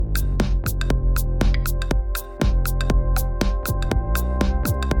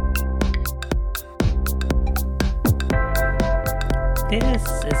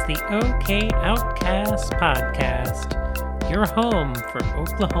is the OK Outcast Podcast, your home for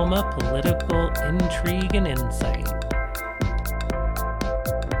Oklahoma political intrigue and insight.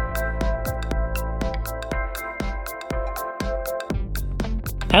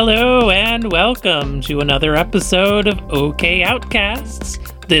 Hello and welcome to another episode of OK Outcasts.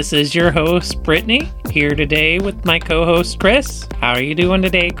 This is your host, Brittany, here today with my co-host, Chris. How are you doing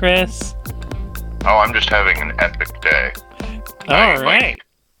today, Chris? Oh, I'm just having an epic day. All right.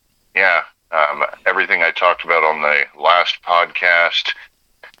 Everything I talked about on the last podcast,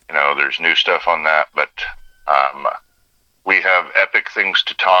 there's new stuff on that, but we have epic things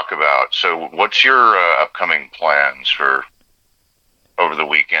to talk about. So what's your upcoming plans for over the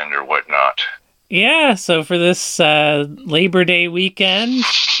weekend or whatnot? Yeah, so for this Labor Day weekend,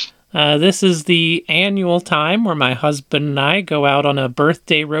 this is the annual time where my husband and I go out on a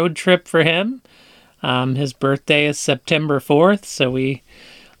birthday road trip for him. His birthday is September 4th, so we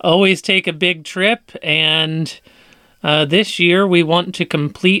always take a big trip, and this year we want to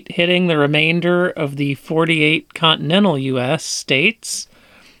complete hitting the remainder of the 48 continental U.S. states,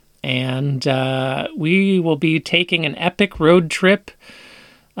 and we will be taking an epic road trip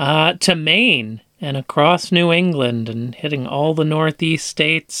to Maine and across New England and hitting all the Northeast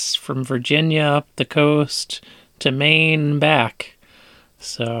states from Virginia up the coast to Maine and back.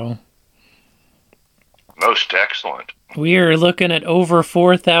 So most excellent. We are looking at over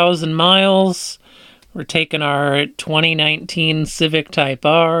 4,000 miles. We're taking our 2019 Civic Type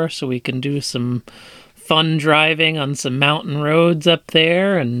R so we can do some fun driving on some mountain roads up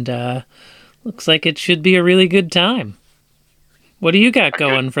there, and looks like it should be a really good time. What do you got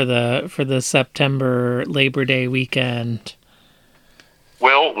going for the September Labor Day weekend?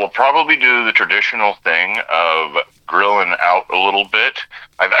 Well, we'll probably do the traditional thing of grilling out a little bit.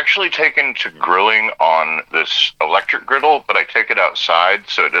 I've actually taken to grilling on this electric griddle, but I take it outside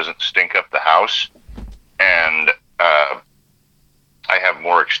so it doesn't stink up the house. And I have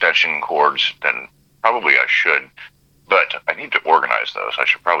more extension cords than probably I should, but I need to organize those. I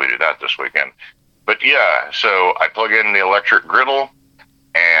should probably do that this weekend. But yeah, so I plug in the electric griddle,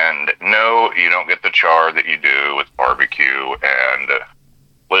 and no, you don't get the char that you do with barbecue. And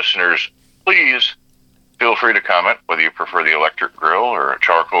listeners, please feel free to comment whether you prefer the electric grill or a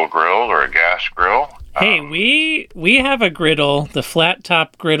charcoal grill or a gas grill. Hey, we have a griddle, the flat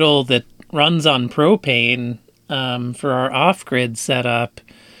top griddle that runs on propane for our off-grid setup.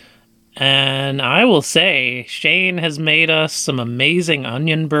 And I will say, Shane has made us some amazing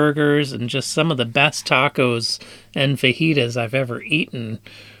onion burgers, and just some of the best tacos and fajitas I've ever eaten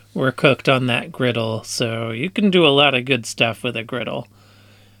were cooked on that griddle. So you can do a lot of good stuff with a griddle.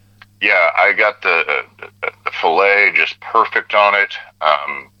 Yeah, I got the filet just perfect on it,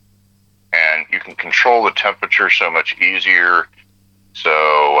 and you can control the temperature so much easier.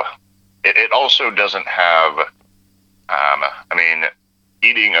 So it also doesn't have,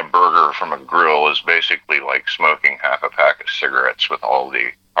 eating a burger from a grill is basically like smoking half a pack of cigarettes with all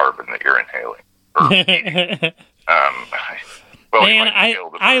the carbon that you're inhaling. Man,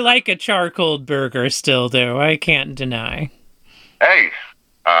 I like a charcoal burger still, though. I can't deny. Hey,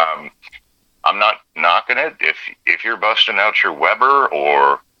 I'm not knocking it. If you're busting out your Weber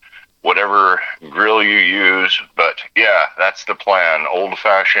or whatever grill you use, but yeah, that's the plan. Old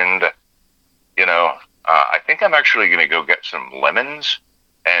fashioned, I think I'm actually going to go get some lemons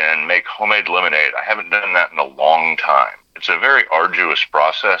and make homemade lemonade. I haven't done that in a long time. It's a very arduous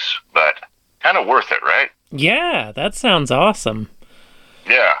process, but kind of worth it, right? Yeah, that sounds awesome.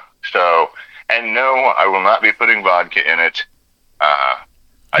 Yeah. So, and no, I will not be putting vodka in it.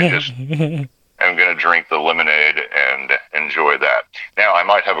 I just am going to drink the lemonade and enjoy that. Now, I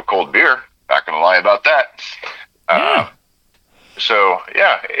might have a cold beer. Not going to lie about that. Yeah. So,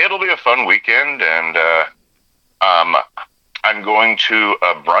 yeah, it'll be a fun weekend, and I'm going to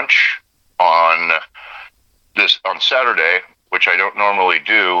a brunch on Saturday, which I don't normally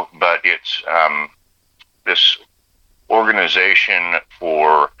do, but it's this organization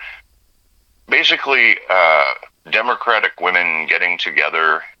for basically Democratic women getting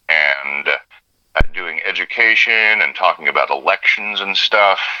together and doing education and talking about elections and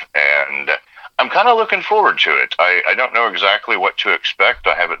stuff, and I'm kind of looking forward to it. I don't know exactly what to expect.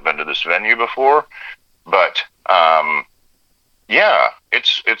 I haven't been to this venue before, but yeah,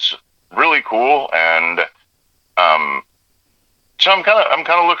 it's really cool, and so I'm kind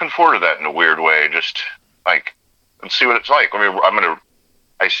of looking forward to that in a weird way. Just like, let's see what it's like.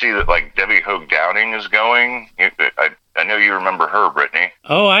 I see that like Debbie Hogue Downing is going. I know you remember her, Brittany.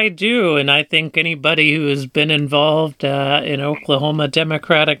 Oh, I do, and I think anybody who has been involved in Oklahoma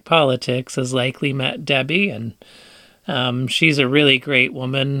Democratic politics has likely met Debbie, and She's a really great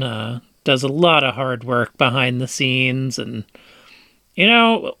woman, does a lot of hard work behind the scenes, and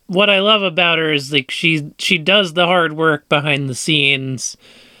what I love about her is like she does the hard work behind the scenes,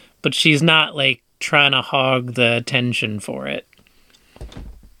 but she's not like trying to hog the attention for it.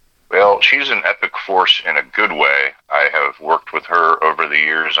 Well, she's an epic force in a good way. I have worked with her over the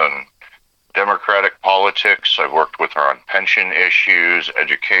years on Democratic politics. I've worked with her on pension issues,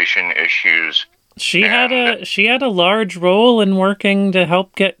 education issues. She had a large role in working to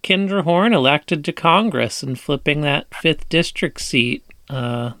help get Kendra Horn elected to Congress and flipping that 5th district seat.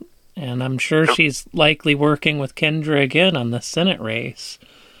 And I'm sure she's likely working with Kendra again on the Senate race.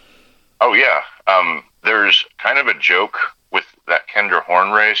 Oh, yeah. There's kind of a joke with that Kendra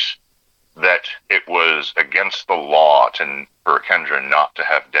Horn race that it was against the law for Kendra not to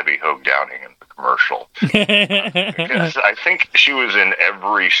have Debbie Hogue Downing in the commercial. Because I think she was in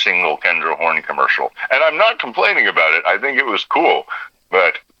every single Kendra Horn commercial. And I'm not complaining about it. I think it was cool.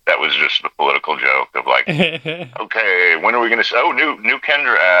 But that was just a political joke of like, okay, when are we going to say, new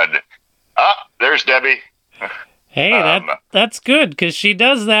Kendra ad. There's Debbie. Hey, that's good, because she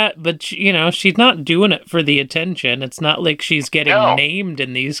does that, but, she's not doing it for the attention. It's not like she's getting named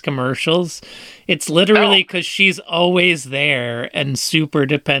in these commercials. It's literally because she's always there and super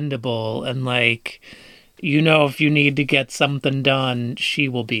dependable, and, if you need to get something done, she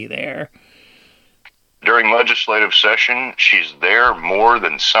will be there. During legislative session, she's there more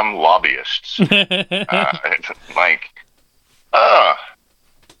than some lobbyists. Debbie's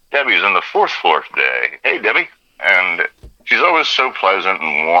on the 4th floor today. Hey, Debbie. And she's always so pleasant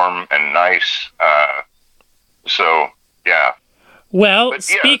and warm and nice. Yeah. Well,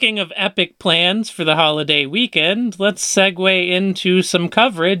 speaking of epic plans for the holiday weekend, let's segue into some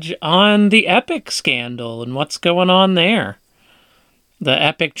coverage on the Epic scandal and what's going on there. The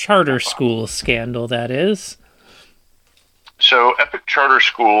Epic Charter School scandal, that is. So, Epic Charter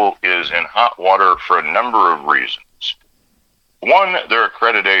School is in hot water for a number of reasons. One, their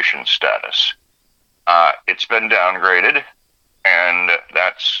accreditation status. It's been downgraded, and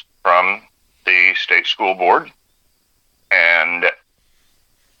that's from the state school board. And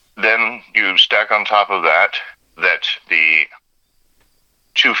then you stack on top of that the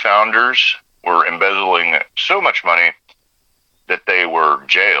 2 founders were embezzling so much money that they were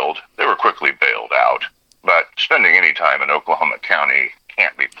jailed. They were quickly bailed out, but spending any time in Oklahoma County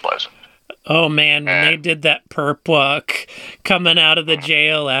can't be pleasant. Oh, man, when they did that perp walk coming out of the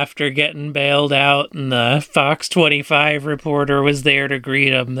jail after getting bailed out and the Fox 25 reporter was there to greet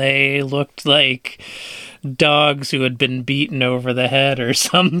them, they looked like dogs who had been beaten over the head or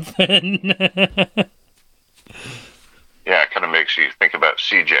something. Yeah, it kind of makes you think about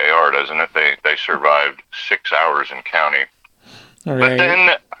CJR, doesn't it? They survived 6 hours in county. Right. But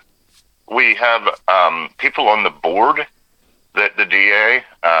then we have people on the board that the DA...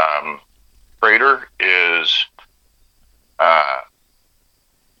 Prater is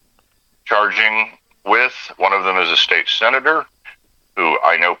charging with. One of them is a state senator who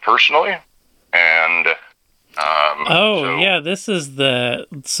I know personally, and this is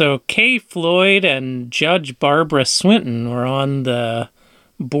so Kay Floyd and Judge Barbara Swinton were on the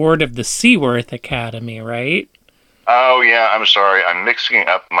board of the Seaworth Academy, right? Oh yeah, I'm sorry, I'm mixing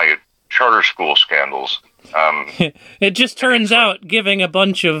up my charter school scandals. It just turns out giving a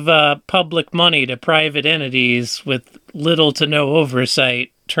bunch of public money to private entities with little to no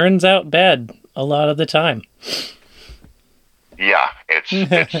oversight turns out bad a lot of the time. Yeah, it's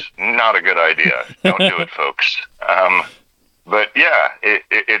not a good idea. Don't do it, folks. But yeah,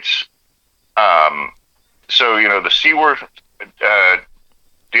 it's so the Seaworth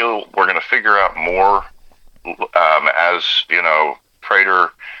deal. We're going to figure out more as Prater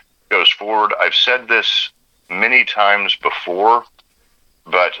goes forward. I've said this many times before,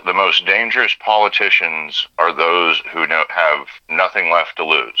 but the most dangerous politicians are those who have nothing left to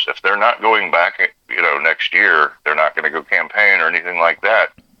lose. If they're not going back, next year, they're not going to go campaign or anything like that.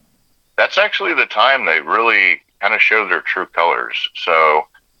 That's actually the time they really kind of show their true colors. So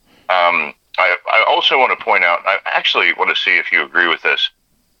I also want to point out, I actually want to see if you agree with this.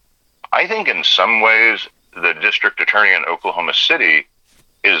 I think in some ways, the district attorney in Oklahoma City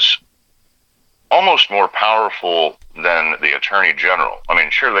is almost more powerful than the attorney general. I mean,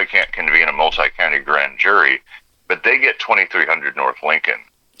 sure, they can't convene a multi-county grand jury, but they get 2300 North Lincoln.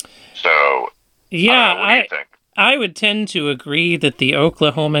 So, yeah, what do you think? I would tend to agree that the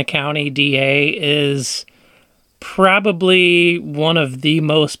Oklahoma County DA is probably one of the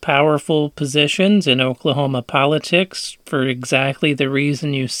most powerful positions in Oklahoma politics for exactly the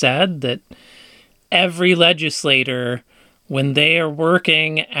reason you said, that every legislator when they are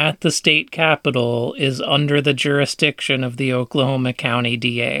working at the state capitol is under the jurisdiction of the Oklahoma County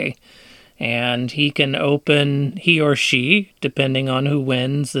DA. And he or she, depending on who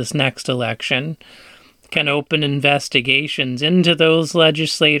wins this next election, can open investigations into those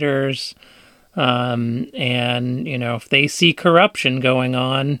legislators. And, if they see corruption going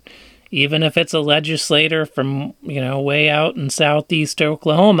on, even if it's a legislator from, way out in southeast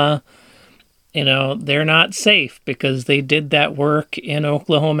Oklahoma, they're not safe because they did that work in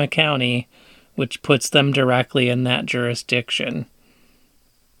Oklahoma County, which puts them directly in that jurisdiction.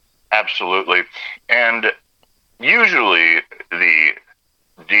 Absolutely. And usually the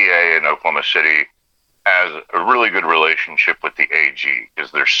DA in Oklahoma City has a really good relationship with the AG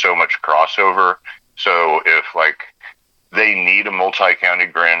because there's so much crossover. So if, they need a multi-county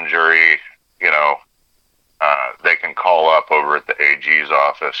grand jury, they can call up over at the AG's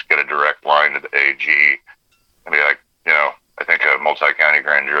office, get a direct line to the AG, and be like, I think a multi-county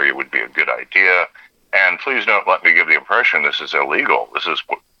grand jury would be a good idea. And please don't let me give the impression this is illegal. This is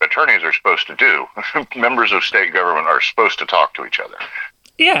what attorneys are supposed to do. Members of state government are supposed to talk to each other.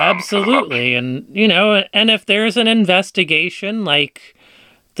 Yeah, absolutely. And, and if there's an investigation like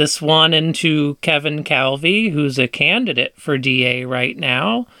this one into Kevin Calvi, who's a candidate for DA right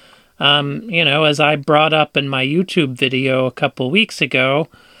now, as I brought up in my YouTube video a couple weeks ago,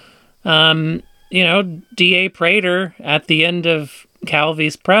 DA Prater at the end of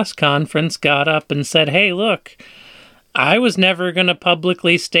Calvi's press conference got up and said, hey, look, I was never going to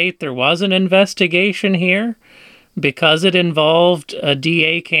publicly state there was an investigation here because it involved a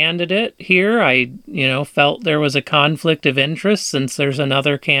DA candidate here. I, felt there was a conflict of interest since there's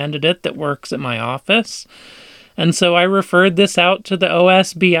another candidate that works at my office. And so I referred this out to the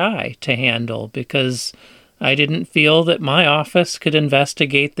OSBI to handle because I didn't feel that my office could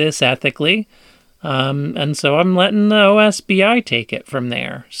investigate this ethically. And so I'm letting the OSBI take it from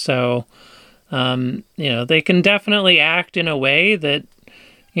there. So, they can definitely act in a way that,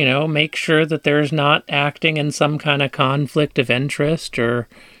 make sure that there's not acting in some kind of conflict of interest or,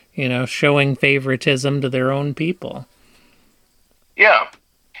 showing favoritism to their own people. Yeah.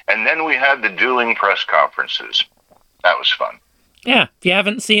 And then we had the dueling press conferences. That was fun. Yeah, if you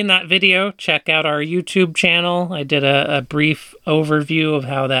haven't seen that video, check out our YouTube channel. I did a brief overview of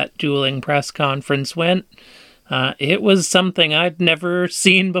how that dueling press conference went. It was something I'd never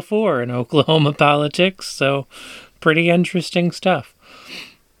seen before in Oklahoma politics, so pretty interesting stuff.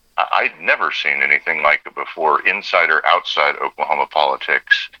 I'd never seen anything like it before, inside or outside Oklahoma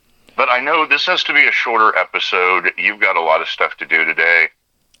politics. But I know this has to be a shorter episode. You've got a lot of stuff to do today.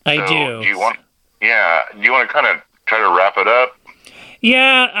 I do. Do you want to kind of try to wrap it up?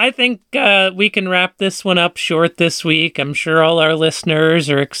 Yeah, I think we can wrap this one up short this week. I'm sure all our listeners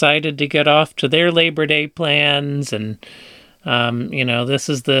are excited to get off to their Labor Day plans. And, this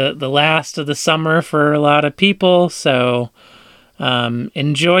is the last of the summer for a lot of people. So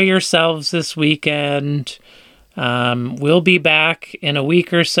enjoy yourselves this weekend. We'll be back in a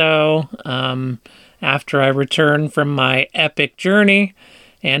week or so after I return from my epic journey.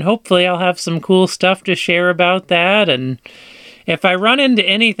 And hopefully I'll have some cool stuff to share about that. And if I run into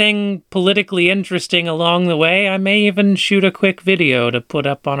anything politically interesting along the way, I may even shoot a quick video to put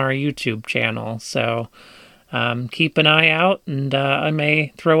up on our YouTube channel. So keep an eye out, and I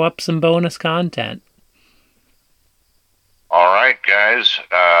may throw up some bonus content. All right, guys.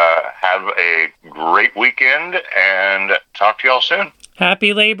 Have a great weekend, and talk to y'all soon.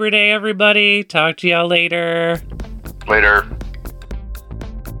 Happy Labor Day, everybody. Talk to y'all later. Later.